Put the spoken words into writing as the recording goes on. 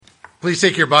Please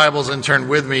take your Bibles and turn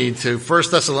with me to 1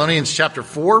 Thessalonians chapter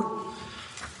 4.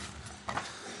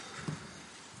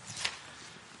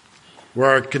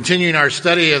 We're continuing our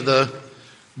study of the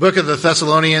book of the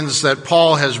Thessalonians that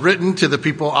Paul has written to the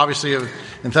people, obviously,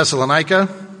 in Thessalonica.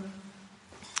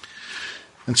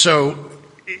 And so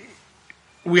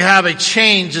we have a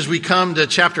change as we come to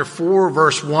chapter 4,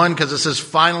 verse 1, because it says,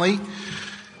 finally.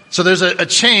 So there's a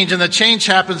change, and the change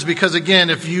happens because, again,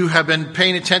 if you have been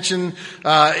paying attention,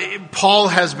 Paul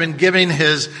has been giving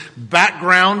his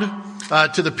background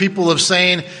to the people of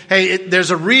saying, hey, there's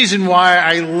a reason why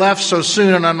I left so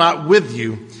soon and I'm not with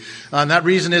you. And that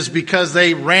reason is because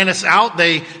they ran us out.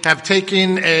 They have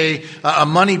taken a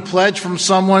money pledge from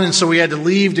someone, and so we had to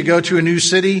leave to go to a new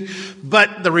city.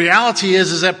 But the reality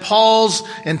is that Paul's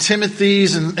and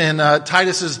Timothy's and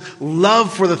Titus's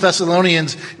love for the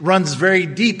Thessalonians runs very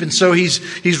deep. And so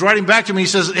he's writing back to me. He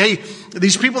says, hey,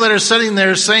 these people that are sitting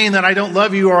there saying that I don't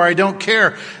love you or I don't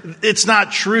care, it's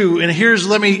not true. And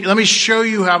let me show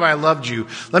you how I loved you.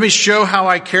 Let me show how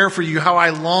I care for you, how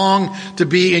I long to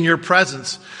be in your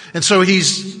presence. And so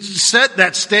he's set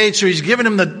that stage, so he's given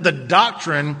him the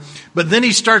doctrine, but then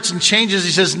he starts and changes.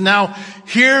 He says, now,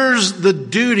 here's the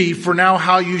duty for now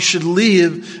how you should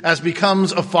live as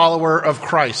becomes a follower of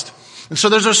Christ. And so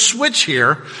there's a switch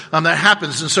here that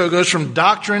happens. And so it goes from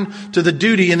doctrine to the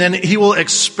duty, and then he will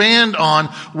expand on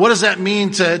what does that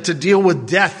mean to deal with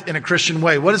death in a Christian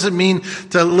way? What does it mean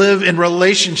to live in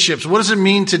relationships? What does it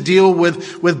mean to deal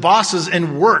with bosses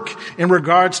and work in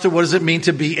regards to what does it mean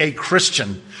to be a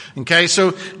Christian? Okay,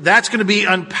 so that's going to be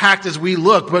unpacked as we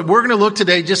look. But we're going to look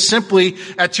today just simply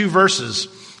at two verses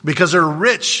because they're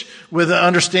rich with an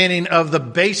understanding of the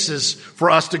basis for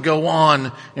us to go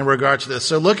on in regard to this.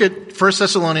 So look at 1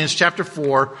 Thessalonians chapter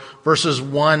 4, verses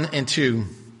 1 and 2.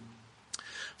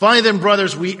 Finally then,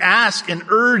 brothers, we ask and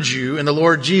urge you in the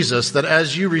Lord Jesus that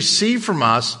as you receive from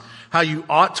us how you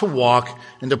ought to walk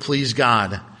and to please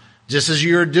God, just as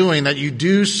you are doing, that you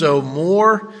do so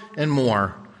more and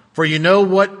more. For you know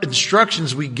what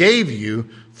instructions we gave you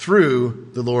through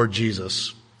the Lord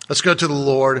Jesus. Let's go to the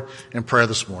Lord in prayer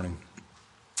this morning.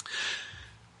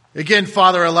 Again,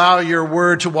 Father, allow your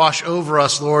word to wash over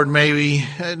us, Lord. May we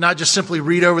not just simply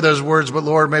read over those words, but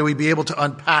Lord, may we be able to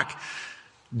unpack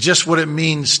just what it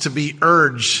means to be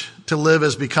urged to live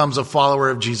as becomes a follower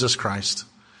of Jesus Christ.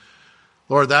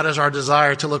 Lord, that is our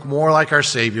desire, to look more like our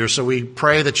Savior. So we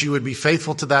pray that you would be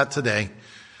faithful to that today.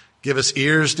 Give us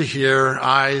ears to hear,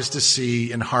 eyes to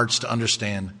see, and hearts to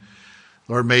understand.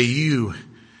 Lord, may you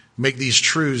make these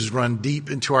truths run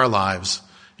deep into our lives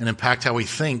and impact how we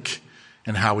think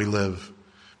and how we live.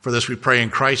 For this we pray in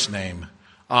Christ's name.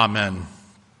 Amen.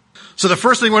 So the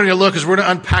first thing we're going to look is we're going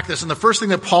to unpack this. And the first thing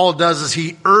that Paul does is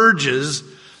he urges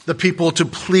the people to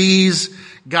please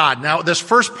God. Now, this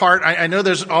first part, I know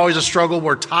there's always a struggle.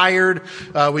 We're tired.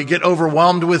 We get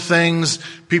overwhelmed with things.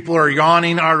 People are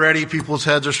yawning already. People's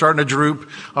heads are starting to droop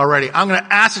already. I'm going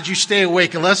to ask that you stay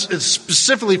awake, unless it's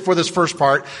specifically for this first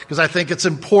part, because I think it's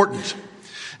important.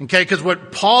 Okay, because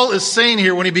what Paul is saying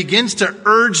here when he begins to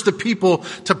urge the people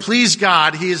to please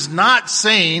God, he is not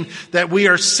saying that we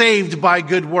are saved by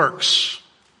good works.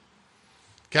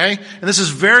 Okay? And this is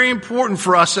very important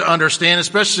for us to understand,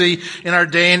 especially in our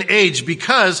day and age,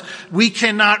 because we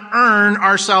cannot earn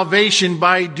our salvation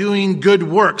by doing good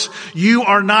works. You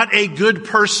are not a good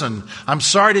person. I'm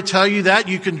sorry to tell you that.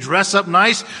 You can dress up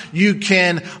nice. You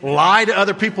can lie to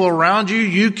other people around you.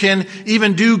 You can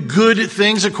even do good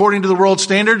things according to the world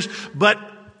standards. But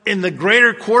in the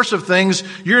greater course of things,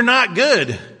 you're not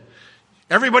good.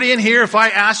 Everybody in here, if I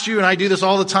asked you, and I do this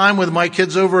all the time with my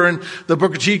kids over in the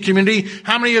Booker T community,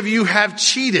 how many of you have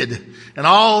cheated? And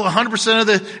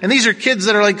 100% and these are kids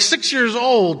that are like 6 years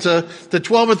old to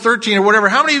 12 or 13 or whatever.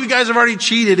 How many of you guys have already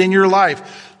cheated in your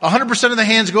life? 100% of the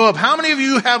hands go up. How many of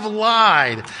you have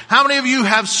lied? How many of you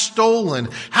have stolen?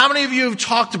 How many of you have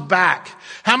talked back?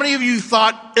 How many of you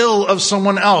thought ill of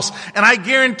someone else? And I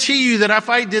guarantee you that if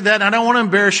I did that, and I don't want to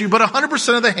embarrass you, but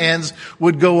 100% of the hands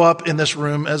would go up in this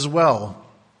room as well.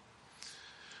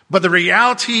 But the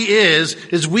reality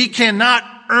is we cannot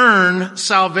earn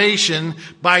salvation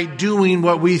by doing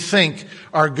what we think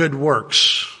are good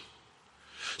works.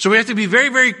 So we have to be very,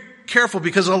 very careful,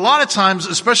 because a lot of times,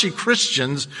 especially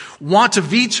Christians, want to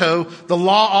veto the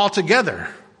law altogether.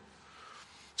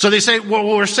 So they say, well,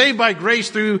 we're saved by grace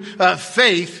through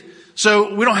faith,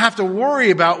 so we don't have to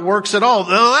worry about works at all.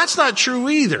 No, that's not true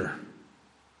either.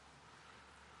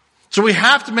 So we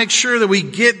have to make sure that we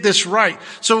get this right.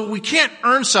 So we can't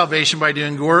earn salvation by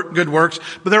doing good works,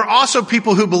 but there are also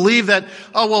people who believe that,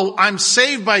 oh, well, I'm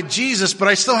saved by Jesus, but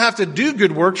I still have to do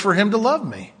good works for him to love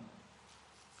me.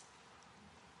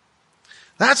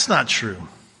 That's not true.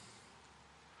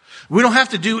 We don't have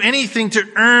to do anything to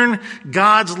earn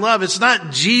God's love. It's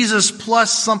not Jesus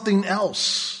plus something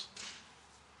else.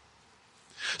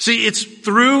 See, it's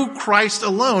through Christ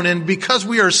alone. And because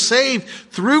we are saved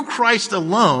through Christ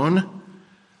alone,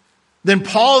 then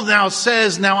Paul now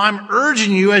says, now I'm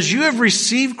urging you, as you have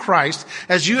received Christ,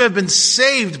 as you have been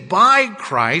saved by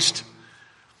Christ,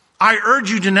 I urge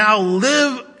you to now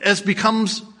live as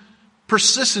becomes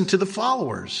persistent to the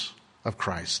followers of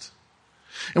Christ.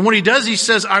 And what he does, he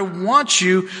says, I want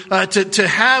you to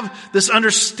have this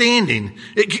understanding.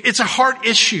 It's a heart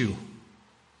issue.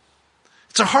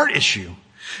 It's a heart issue.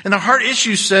 And the heart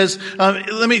issue says,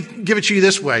 let me give it to you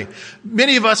this way.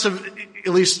 Many of us have,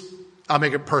 at least I'll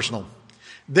make it personal.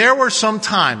 There were some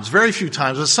times, very few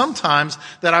times, but sometimes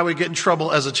that I would get in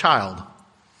trouble as a child.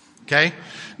 Okay?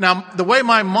 Now, the way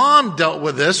my mom dealt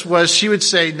with this was she would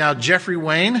say, now, Jeffrey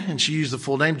Wayne, and she used the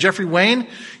full name, Jeffrey Wayne,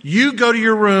 you go to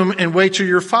your room and wait till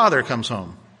your father comes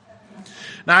home.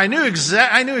 Now, I knew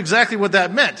exactly what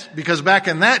that meant, because back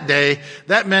in that day,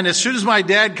 that meant as soon as my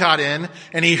dad got in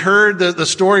and he heard the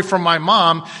story from my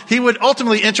mom, he would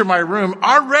ultimately enter my room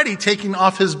already taking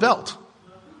off his belt.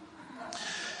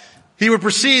 He would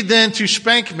proceed then to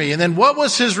spank me. And then what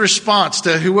was his response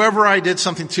to whoever I did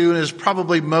something to, and it was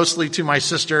probably mostly to my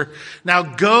sister? Now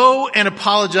go and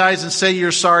apologize and say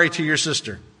you're sorry to your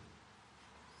sister.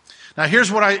 Now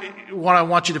here's what I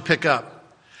want you to pick up.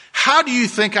 How do you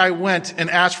think I went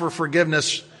and asked for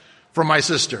forgiveness from my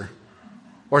sister?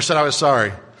 Or said I was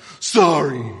sorry?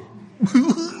 Sorry.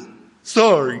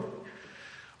 Sorry.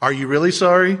 Are you really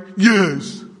sorry?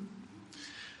 Yes.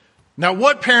 Now,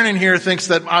 what parent in here thinks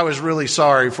that I was really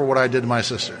sorry for what I did to my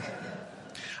sister?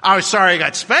 I was sorry I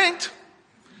got spanked.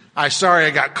 I was sorry I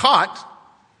got caught.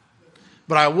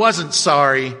 But I wasn't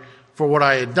sorry for what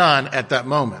I had done at that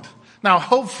moment. Now,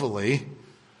 hopefully,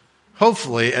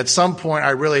 at some point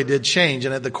I really did change.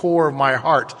 And at the core of my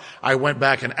heart, I went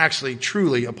back and actually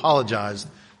truly apologized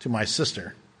to my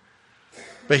sister.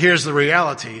 But here's the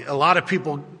reality. A lot of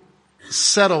people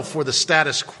settle for the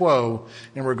status quo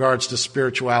in regards to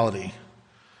spirituality.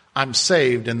 I'm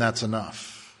saved and that's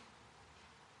enough.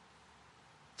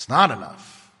 It's not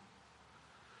enough.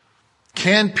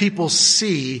 Can people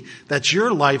see that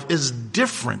your life is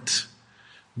different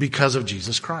because of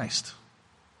Jesus Christ?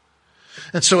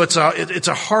 And so it's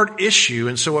a hard issue.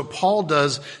 And so what Paul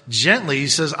does gently, he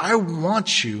says, I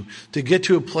want you to get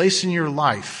to a place in your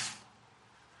life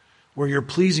where you're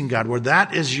pleasing God, where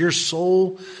that is your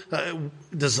sole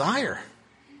desire.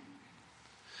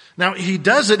 Now, he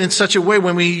does it in such a way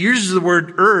when we use the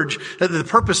word urge, the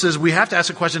purpose is we have to ask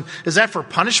the question, is that for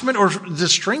punishment or to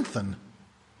strengthen?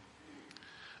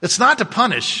 It's not to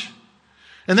punish.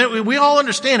 And then we all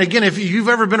understand, again, if you've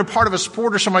ever been a part of a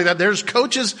sport or something like that, there's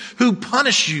coaches who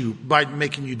punish you by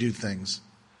making you do things.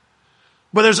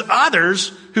 But there's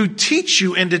others who teach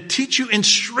you and to teach you and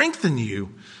strengthen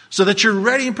you so that you're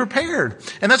ready and prepared.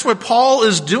 And that's what Paul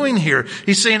is doing here.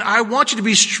 He's saying, I want you to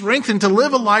be strengthened to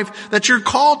live a life that you're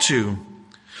called to.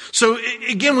 So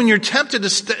again, when you're tempted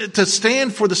to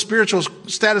stand for the spiritual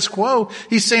status quo,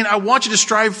 he's saying, I want you to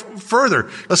strive further.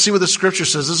 Let's see what the scripture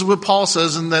says. This is what Paul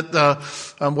says in that,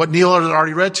 what Neil has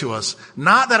already read to us.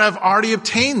 Not that I've already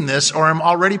obtained this or am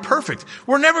already perfect.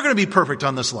 We're never going to be perfect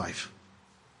on this life.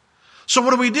 So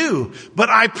what do? But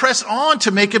I press on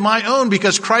to make it my own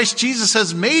because Christ Jesus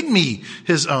has made me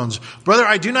his own. Brother,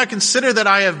 I do not consider that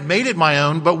I have made it my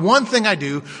own, but one thing I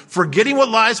do, forgetting what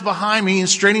lies behind me and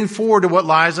straining forward to what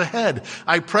lies ahead.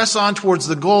 I press on towards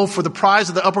the goal for the prize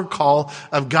of the upward call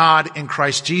of God in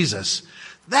Christ Jesus.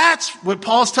 That's what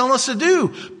Paul's telling us to do.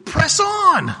 Press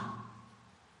on.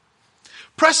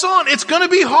 Press on. It's going to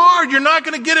be hard. You're not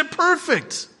going to get it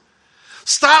perfect.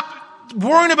 Stop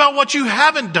worrying about what you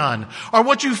haven't done or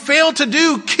what you failed to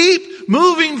do. Keep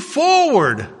moving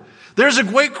forward. There's a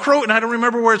great quote, and I don't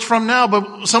remember where it's from now,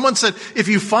 but someone said, if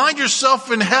you find yourself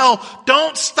in hell,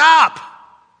 don't stop.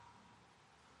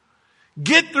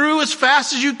 Get through as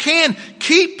fast as you can.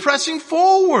 Keep pressing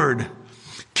forward.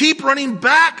 Keep running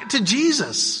back to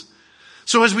Jesus.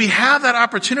 So as we have that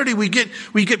opportunity, we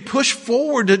get pushed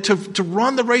forward to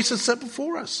run the race that's set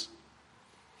before us.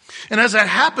 And as that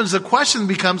happens, the question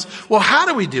becomes, well, how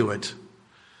do we do it?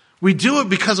 We do it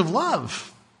because of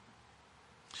love.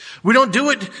 We don't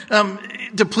do it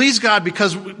to please God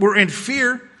because we're in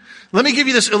fear. Let me give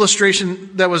you this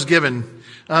illustration that was given.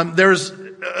 There's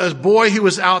a boy who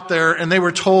was out there and they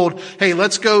were told, hey,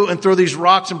 let's go and throw these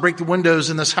rocks and break the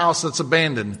windows in this house that's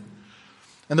abandoned.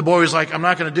 And the boy was like, I'm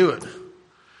not going to do it.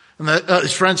 And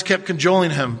his friends kept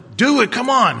cajoling him. Do it, come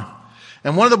on.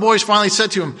 And one of the boys finally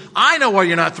said to him, I know why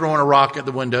you're not throwing a rock at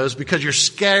the windows, because you're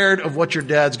scared of what your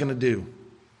dad's going to do.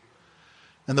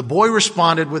 And the boy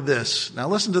responded with this. Now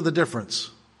listen to the difference.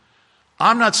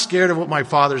 I'm not scared of what my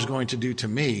father's going to do to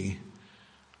me.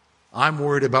 I'm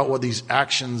worried about what these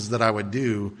actions that I would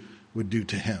do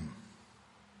to him.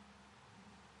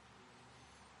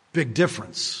 Big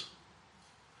difference.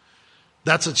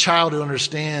 That's a child who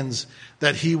understands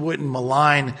that he wouldn't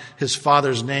malign his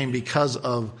father's name because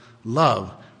of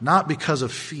love, not because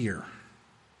of fear.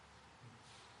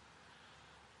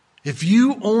 If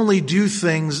you only do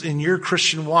things in your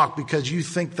Christian walk because you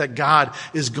think that God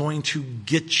is going to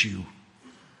get you,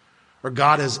 or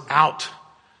God is out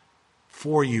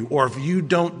for you, or if you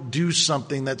don't do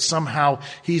something that somehow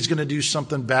he's going to do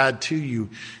something bad to you,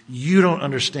 you don't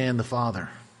understand the Father.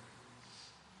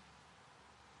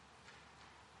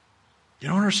 You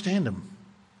don't understand him.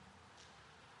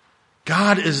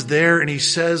 God is there and he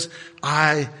says,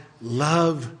 I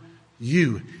love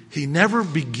you. He never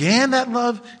began that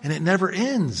love and it never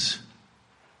ends.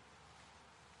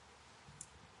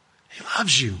 He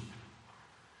loves you.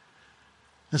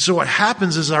 And so what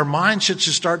happens is our mind should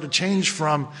just start to change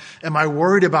from, am I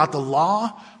worried about the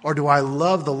law or do I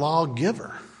love the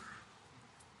lawgiver?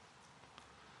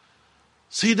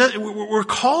 See, we're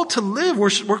called to live.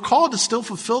 We're called to still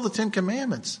fulfill the Ten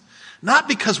Commandments. Not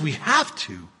because we have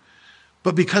to,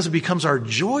 but because it becomes our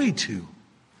joy to.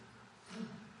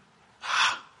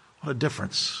 What a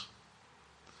difference.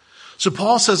 So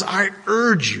Paul says, I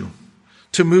urge you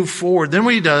to move forward. Then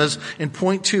what he does in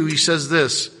point 2, he says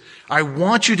this, I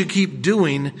want you to keep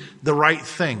doing the right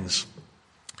things.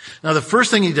 Now the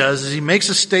first thing he does is he makes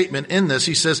a statement in this.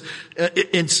 He says,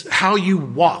 it's how you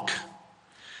walk.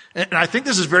 And I think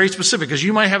this is very specific because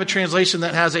you might have a translation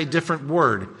that has a different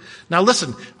word. Now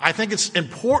listen, I think it's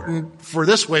important for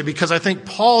this way because I think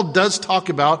Paul does talk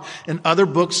about in other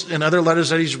books and other letters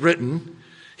that he's written,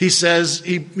 he says,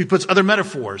 he puts other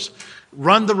metaphors.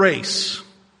 Run the race.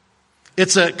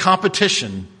 It's a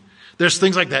competition. There's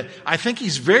things like that. I think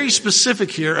he's very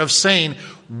specific here of saying,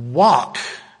 walk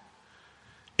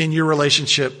in your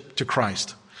relationship to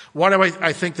Christ. Why do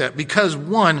I think that? Because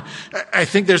one, I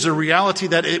think there's a reality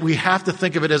that we have to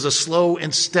think of it as a slow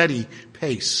and steady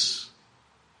pace.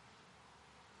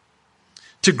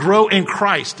 To grow in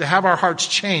Christ, to have our hearts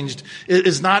changed,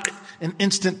 is not an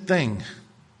instant thing.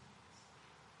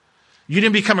 You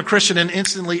didn't become a Christian and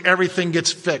instantly everything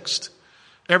gets fixed.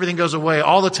 Everything goes away.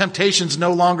 All the temptations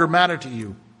no longer matter to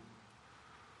you.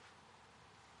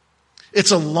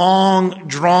 It's a long,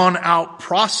 drawn-out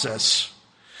process.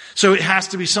 So it has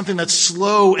to be something that's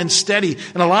slow and steady.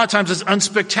 And a lot of times it's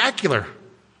unspectacular.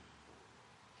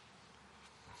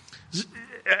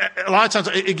 A lot of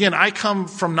times, again, I come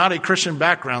from not a Christian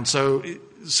background. So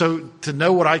to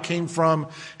know what I came from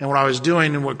and what I was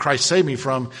doing and what Christ saved me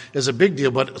from is a big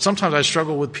deal. But sometimes I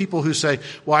struggle with people who say,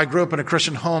 well, I grew up in a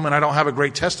Christian home and I don't have a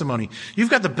great testimony. You've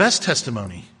got the best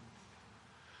testimony.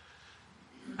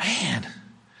 Man.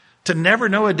 To never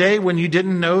know a day when you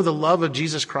didn't know the love of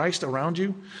Jesus Christ around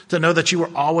you. To know that you were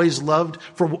always loved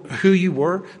for who you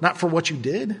were, not for what you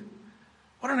did.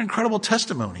 What an incredible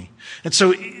testimony. And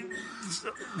so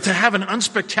to have an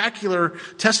unspectacular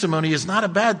testimony is not a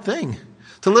bad thing.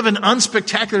 To live an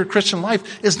unspectacular Christian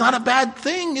life is not a bad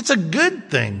thing. It's a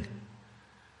good thing.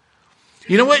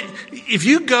 You know what? If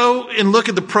you go and look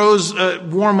at the pros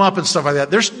warm up and stuff like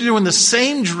that, they're doing the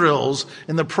same drills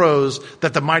in the pros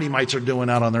that the Mighty Mites are doing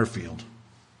out on their field.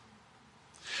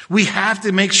 We have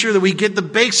to make sure that we get the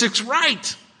basics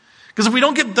right. Because if we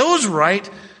don't get those right,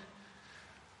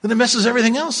 then it messes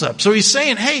everything else up. So he's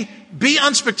saying, hey, be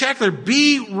unspectacular,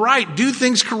 be right, do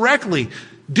things correctly,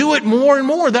 do it more and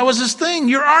more. That was his thing.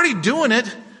 You're already doing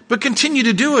it, but continue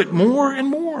to do it more and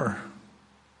more.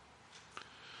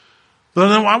 But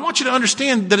I want you to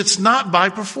understand that it's not by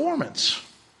performance.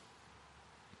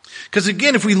 Because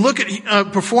again, if we look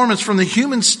at performance from the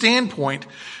human standpoint,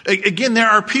 again, there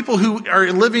are people who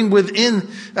are living within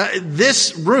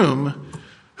this room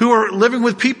who are living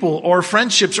with people or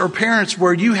friendships or parents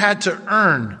where you had to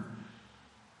earn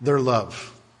their love.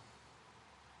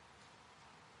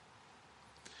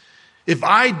 If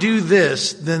I do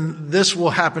this, then this will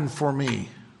happen for me.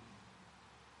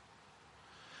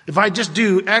 If I just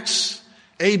do X,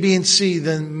 A, B, and C,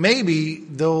 then maybe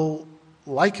they'll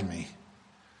like me.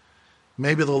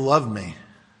 Maybe they'll love me.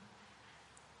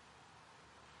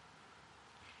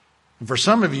 And for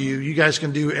some of you, you guys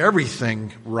can do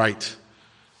everything right,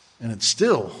 and it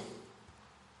still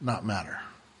not matter.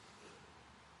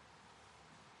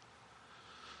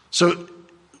 So,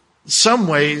 some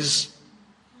ways,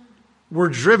 we're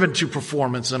driven to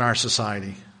performance in our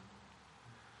society.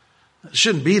 It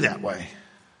shouldn't be that way.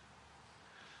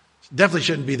 It definitely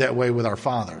shouldn't be that way with our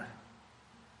Father.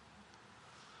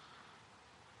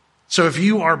 So if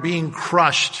you are being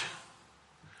crushed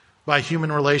by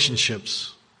human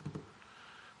relationships,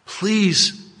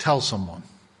 please tell someone.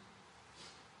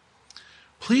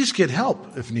 Please get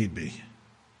help if need be.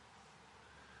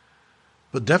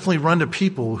 But definitely run to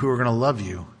people who are going to love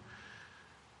you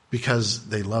because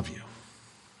they love you.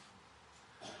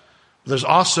 There's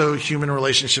also human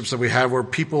relationships that we have where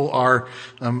people are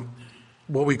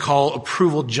what we call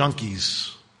approval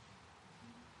junkies.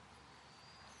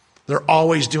 They're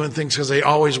always doing things because they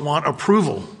always want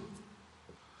approval.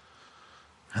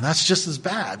 And that's just as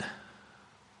bad.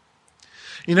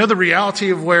 You know the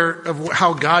reality of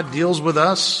how God deals with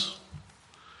us?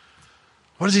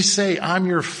 What does he say? I'm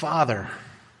your Father.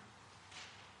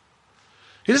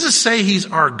 He doesn't say he's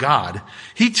our God.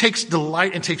 He takes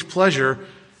delight and takes pleasure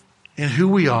in who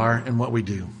we are and what we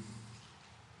do.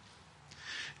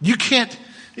 You can't,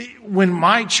 when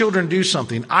my children do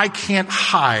something, I can't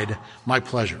hide my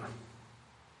pleasure.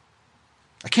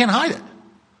 I can't hide it.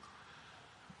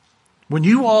 When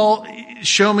you all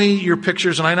show me your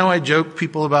pictures, and I know I joke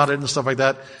people about it and stuff like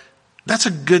that, that's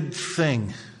a good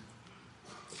thing.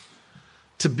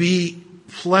 To be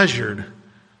pleasured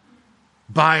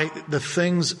by the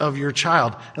things of your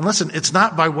child. And listen, it's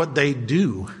not by what they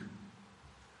do.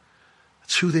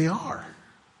 It's who they are.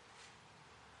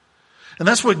 And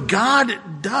that's what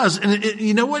God does. And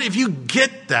you know what? If you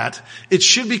get that, it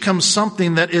should become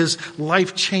something that is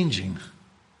life-changing.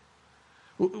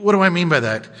 What do I mean by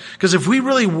that? Because if we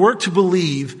really work to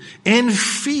believe and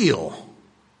feel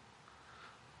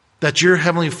that your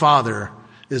Heavenly Father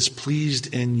is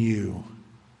pleased in you,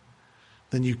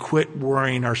 then you quit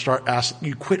worrying or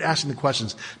you quit asking the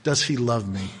questions. Does he love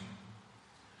me?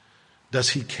 Does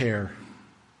he care?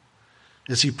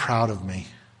 Is he proud of me?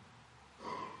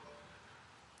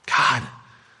 God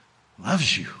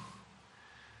loves you.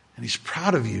 And he's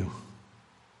proud of you.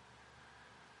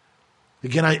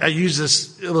 Again, I use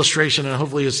this illustration, and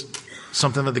hopefully it's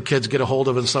something that the kids get a hold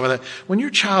of and stuff like that. When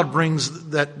your child brings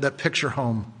that picture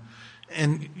home,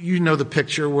 and you know the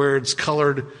picture where it's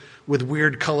colored with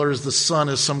weird colors, the sun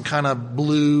is some kind of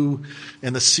blue,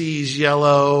 and the sea's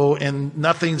yellow, and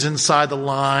nothing's inside the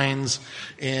lines,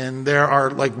 and there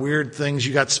are like weird things.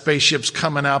 You got spaceships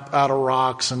coming up out of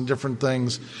rocks and different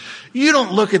things. You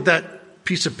don't look at that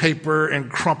piece of paper and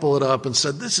crumple it up and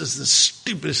say, this is the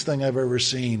stupidest thing I've ever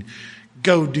seen.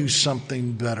 Go do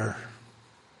something better.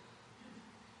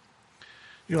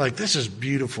 You're like, this is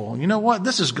beautiful. And you know what?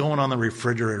 This is going on the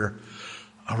refrigerator.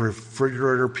 A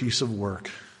refrigerator piece of work.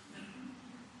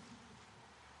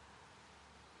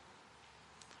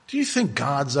 Do you think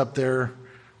God's up there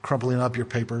crumpling up your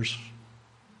papers?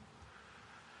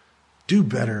 Do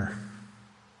better.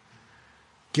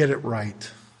 Get it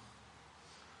right.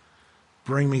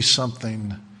 Bring me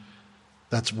something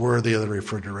that's worthy of the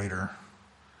refrigerator.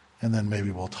 And then maybe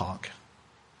we'll talk.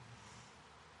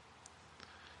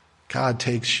 God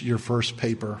takes your first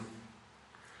paper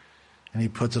and he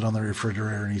puts it on the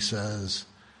refrigerator and he says,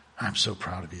 I'm so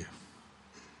proud of you.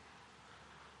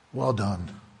 Well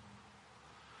done.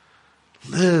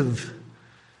 Live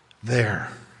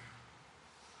there.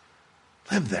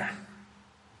 Live there.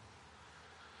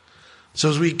 So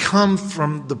as we come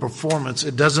from the performance,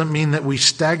 it doesn't mean that we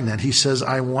stagnate. He says,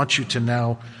 I want you to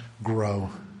now grow.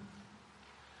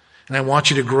 And I want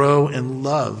you to grow in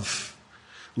love.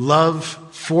 Love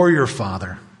for your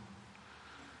Father.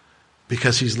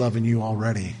 Because he's loving you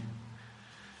already. And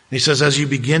he says, as you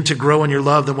begin to grow in your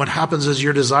love, then what happens is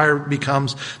your desire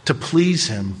becomes to please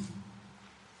him.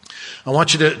 I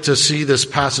want you to see this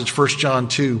passage, 1 John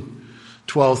 2,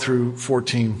 12 through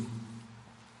 14.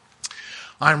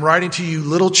 I'm writing to you,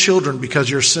 little children, because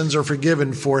your sins are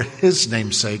forgiven for his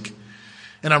name's sake.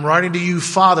 And I'm writing to you,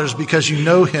 fathers, because you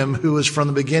know him who is from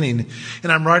the beginning.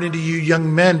 And I'm writing to you,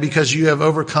 young men, because you have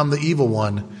overcome the evil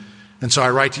one. And so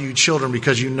I write to you, children,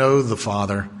 because you know the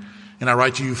Father. And I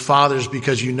write to you, fathers,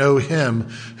 because you know him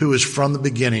who is from the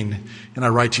beginning. And I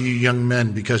write to you, young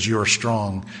men, because you are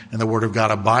strong, and the word of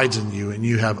God abides in you, and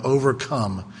you have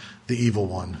overcome the evil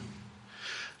one.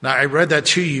 Now, I read that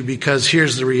to you because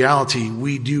here's the reality.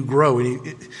 We do grow.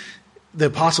 The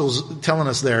apostle's telling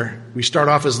us there, we start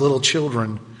off as little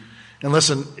children. And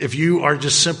listen, if you are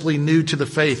just simply new to the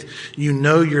faith, you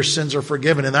know your sins are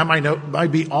forgiven. And that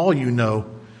might be all you know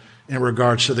in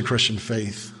regards to the Christian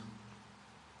faith.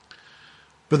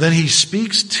 But then he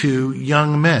speaks to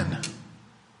young men. And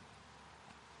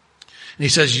he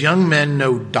says, young men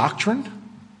know doctrine.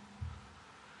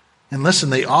 And listen,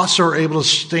 they also are able to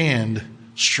stand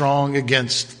strong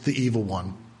against the evil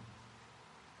one.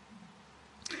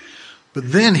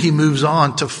 But then he moves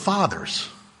on to fathers.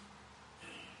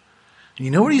 And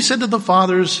you know what he said to the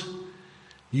fathers?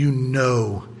 You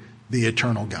know the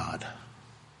eternal God.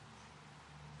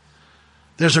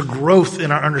 There's a growth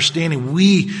in our understanding.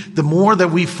 The more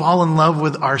that we fall in love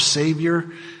with our Savior,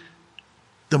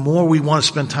 the more we want to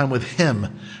spend time with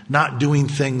Him, not doing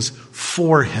things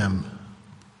for Him.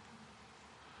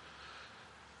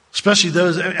 Especially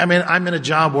those, I'm in a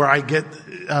job where I get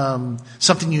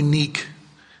something unique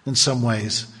in some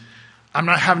ways. I'm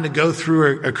not having to go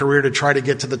through a career to try to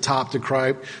get to the top, to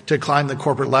climb the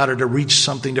corporate ladder, to reach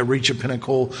something, to reach a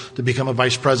pinnacle, to become a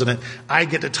vice president. I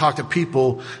get to talk to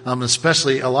people,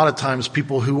 especially a lot of times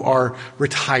people who are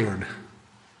retired,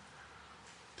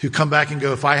 who come back and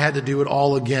go, if I had to do it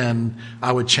all again,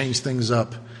 I would change things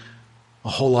up a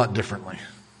whole lot differently.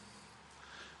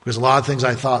 Because a lot of things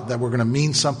I thought that were going to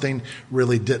mean something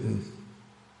really didn't.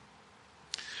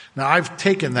 Now I've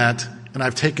taken that, and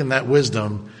I've taken that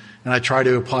wisdom, and I try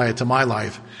to apply it to my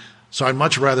life. So I'd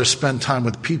much rather spend time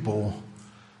with people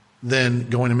than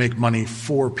going to make money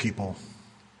for people.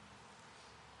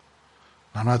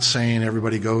 I'm not saying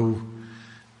everybody don't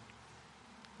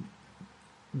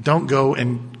go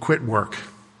and quit work.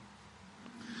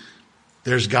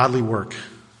 There's godly work.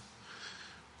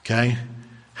 Okay?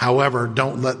 However,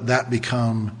 don't let that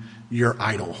become your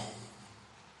idol.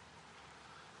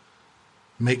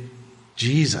 Make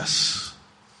Jesus,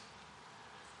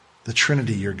 the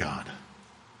Trinity, your God.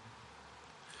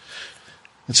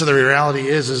 And so the reality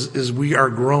is we are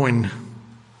growing,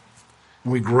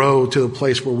 and we grow to a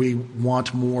place where we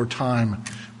want more time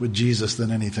with Jesus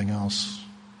than anything else.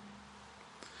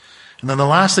 And then the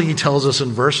last thing he tells us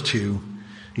in verse 2,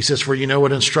 he says, for you know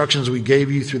what instructions we gave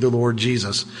you through the Lord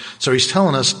Jesus. So he's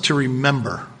telling us to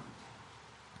remember.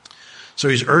 So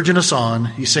he's urging us on.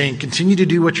 He's saying, continue to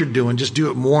do what you're doing. Just do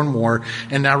it more and more.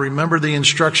 And now remember the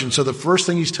instructions. So the first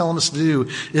thing he's telling us to do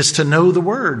is to know the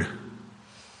Word.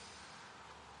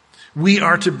 We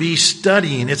are to be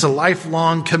studying. It's a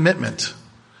lifelong commitment.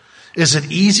 Is it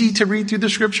easy to read through the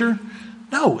Scripture?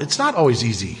 No, it's not always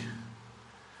easy.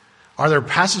 Are there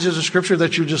passages of Scripture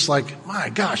that you're just like, my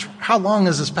gosh, how long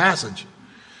is this passage?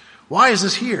 Why is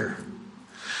this here?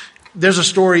 There's a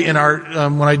story in our,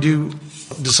 when I do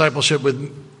discipleship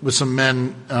with some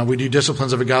men, we do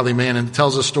Disciplines of a Godly Man, and it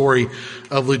tells a story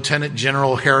of Lieutenant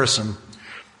General Harrison.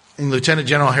 And Lieutenant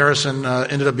General Harrison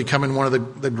ended up becoming one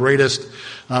of the greatest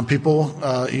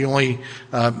people. He only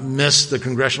missed the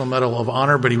Congressional Medal of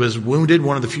Honor, but he was wounded,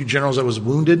 one of the few generals that was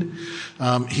wounded.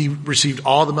 He received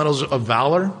all the medals of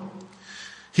valor.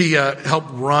 He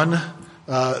helped run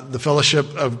the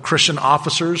Fellowship of Christian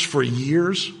Officers for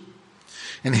years.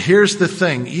 And here's the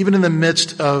thing, even in the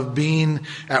midst of being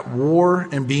at war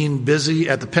and being busy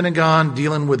at the Pentagon,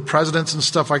 dealing with presidents and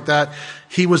stuff like that,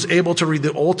 he was able to read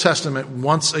the Old Testament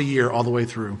once a year all the way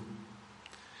through,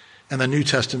 and the New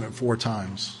Testament 4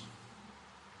 times.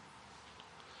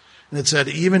 And it said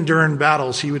even during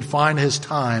battles, he would find his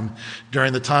time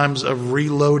during the times of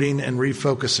reloading and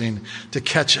refocusing to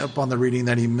catch up on the reading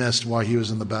that he missed while he was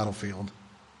in the battlefield.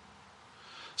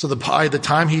 So by the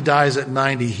time he dies at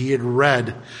 90, he had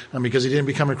read, because he didn't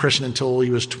become a Christian until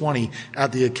he was 20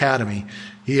 at the academy,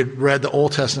 he had read the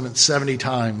Old Testament 70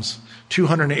 times,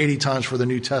 280 times for the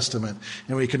New Testament.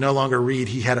 And when he could no longer read,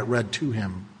 he had it read to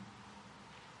him.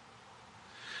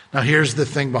 Now here's the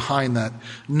thing behind that.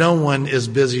 No one is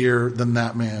busier than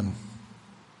that man.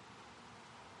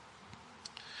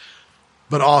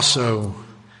 But also,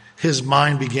 his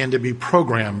mind began to be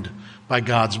programmed by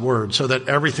God's Word, so that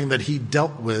everything that he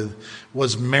dealt with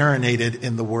was marinated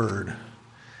in the Word.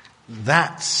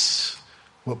 That's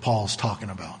what Paul's talking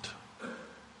about.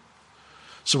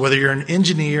 So whether you're an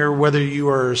engineer, whether you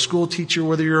are a school teacher,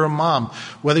 whether you're a mom,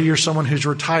 whether you're someone who's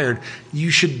retired, you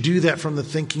should do that from the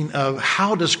thinking of,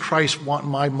 how does Christ want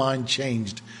my mind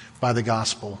changed by the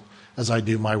gospel as I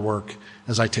do my work,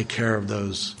 as I take care of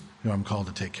those who I'm called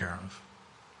to take care of.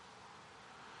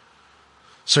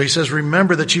 So he says,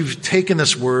 remember that you've taken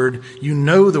this word, you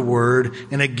know the word,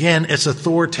 and again, it's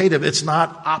authoritative. It's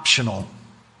not optional.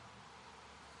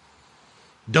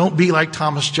 Don't be like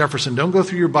Thomas Jefferson. Don't go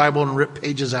through your Bible and rip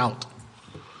pages out.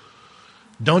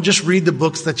 Don't just read the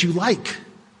books that you like.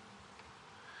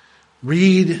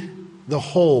 Read the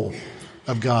whole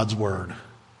of God's word,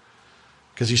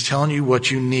 because he's telling you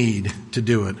what you need to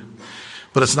do it.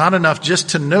 But it's not enough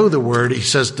just to know the word. He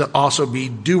says to also be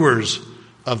doers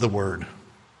of the word.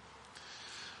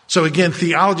 So again,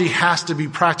 theology has to be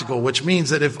practical, which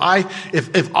means that if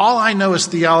all I know is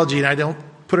theology and I don't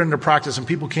put it into practice and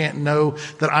people can't know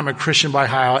that I'm a Christian by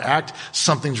how I act,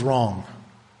 something's wrong.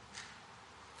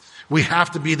 We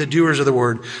have to be the doers of the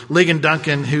word. Ligon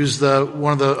Duncan, who's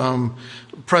one of the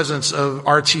presidents of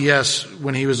RTS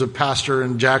when he was a pastor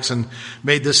in Jackson,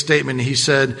 made this statement. He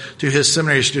said to his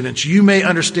seminary students, "You may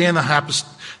understand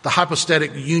the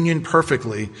hypostatic union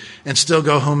perfectly and still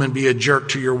go home and be a jerk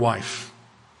to your wife.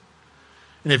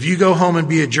 And if you go home and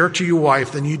be a jerk to your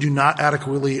wife, then you do not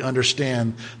adequately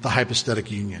understand the hypostatic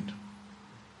union."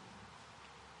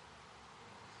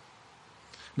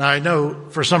 Now, I know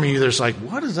for some of you, there's like,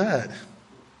 what is that?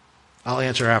 I'll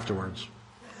answer afterwards.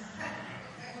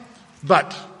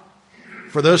 But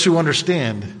for those who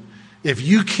understand, if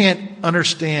you can't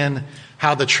understand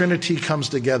how the Trinity comes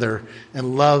together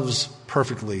and loves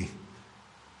perfectly,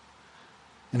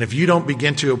 and if you don't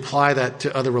begin to apply that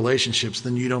to other relationships,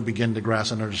 then you don't begin to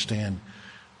grasp and understand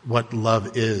what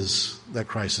love is that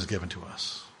Christ has given to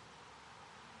us.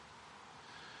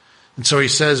 And so he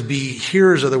says, be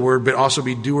hearers of the word, but also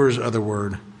be doers of the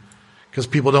word. Because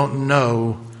people don't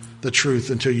know the truth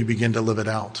until you begin to live it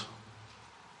out.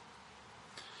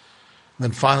 And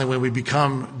then finally, when we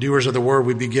become doers of the word,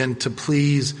 we begin to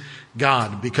please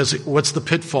God. Because what's the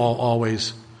pitfall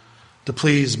always? To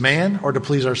please man or to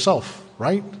please ourselves,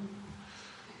 right?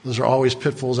 Those are always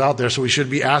pitfalls out there. So we should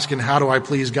be asking, how do I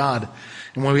please God?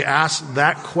 And when we ask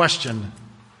that question,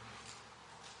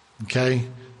 okay,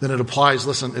 then it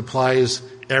applies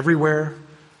everywhere,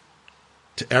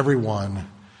 to everyone,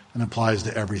 and applies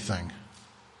to everything.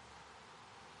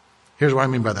 Here's what I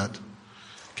mean by that.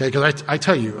 Okay, because I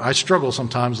tell you, I struggle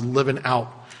sometimes living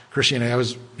out Christianity. I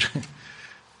was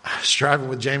driving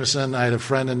with Jameson. I had a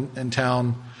friend in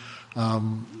town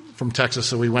from Texas,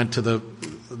 so we went to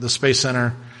the Space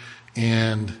Center,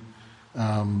 and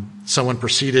someone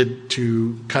proceeded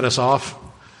to cut us off,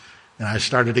 and I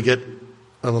started to get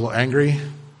a little angry.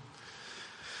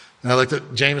 And I looked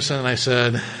at Jameson and I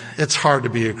said, "It's hard to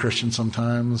be a Christian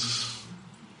sometimes."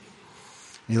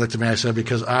 And he looked at me and I said,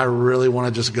 "Because I really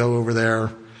want to just go over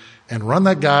there and run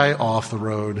that guy off the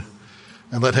road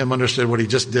and let him understand what he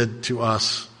just did to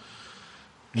us."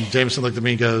 And Jameson looked at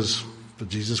me and goes, "But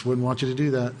Jesus wouldn't want you to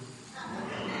do that."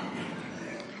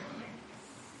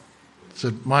 I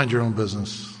said, "Mind your own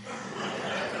business."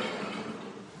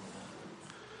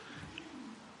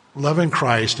 Loving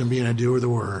Christ and being a doer of the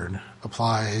word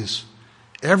applies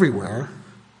everywhere,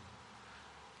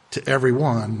 to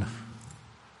everyone,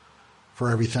 for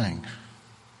everything.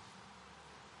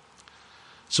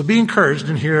 So be encouraged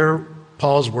and hear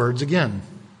Paul's words again.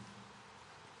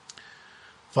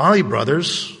 "Finally,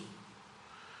 brothers,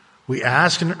 we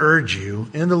ask and urge you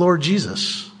in the Lord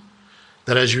Jesus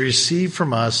that as you receive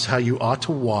from us how you ought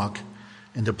to walk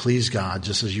and to please God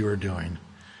just as you are doing,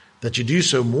 that you do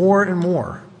so more and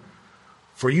more.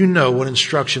 For you know what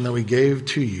instruction that we gave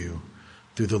to you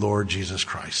through the Lord Jesus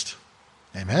Christ."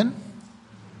 Amen?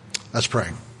 Let's pray.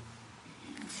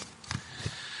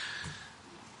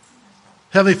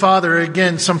 Heavenly Father,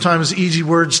 again, sometimes easy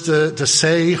words to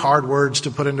say, hard words to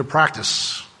put into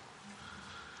practice.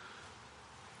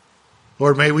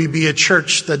 Lord, may we be a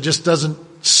church that just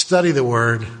doesn't study the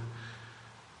word,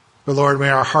 but Lord, may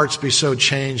our hearts be so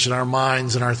changed and our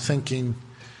minds and our thinking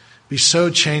be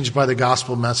so changed by the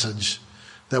gospel message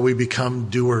that we become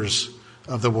doers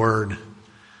of the word.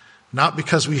 Not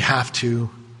because we have to,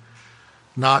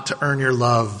 not to earn your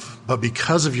love, but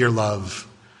because of your love,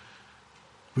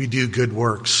 we do good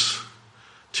works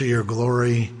to your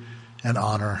glory and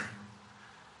honor.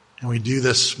 And we do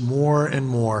this more and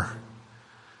more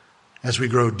as we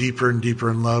grow deeper and deeper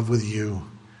in love with you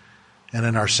and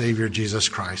in our Savior, Jesus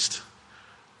Christ.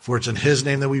 For it's in his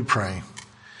name that we pray.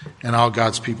 And all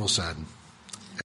God's people said,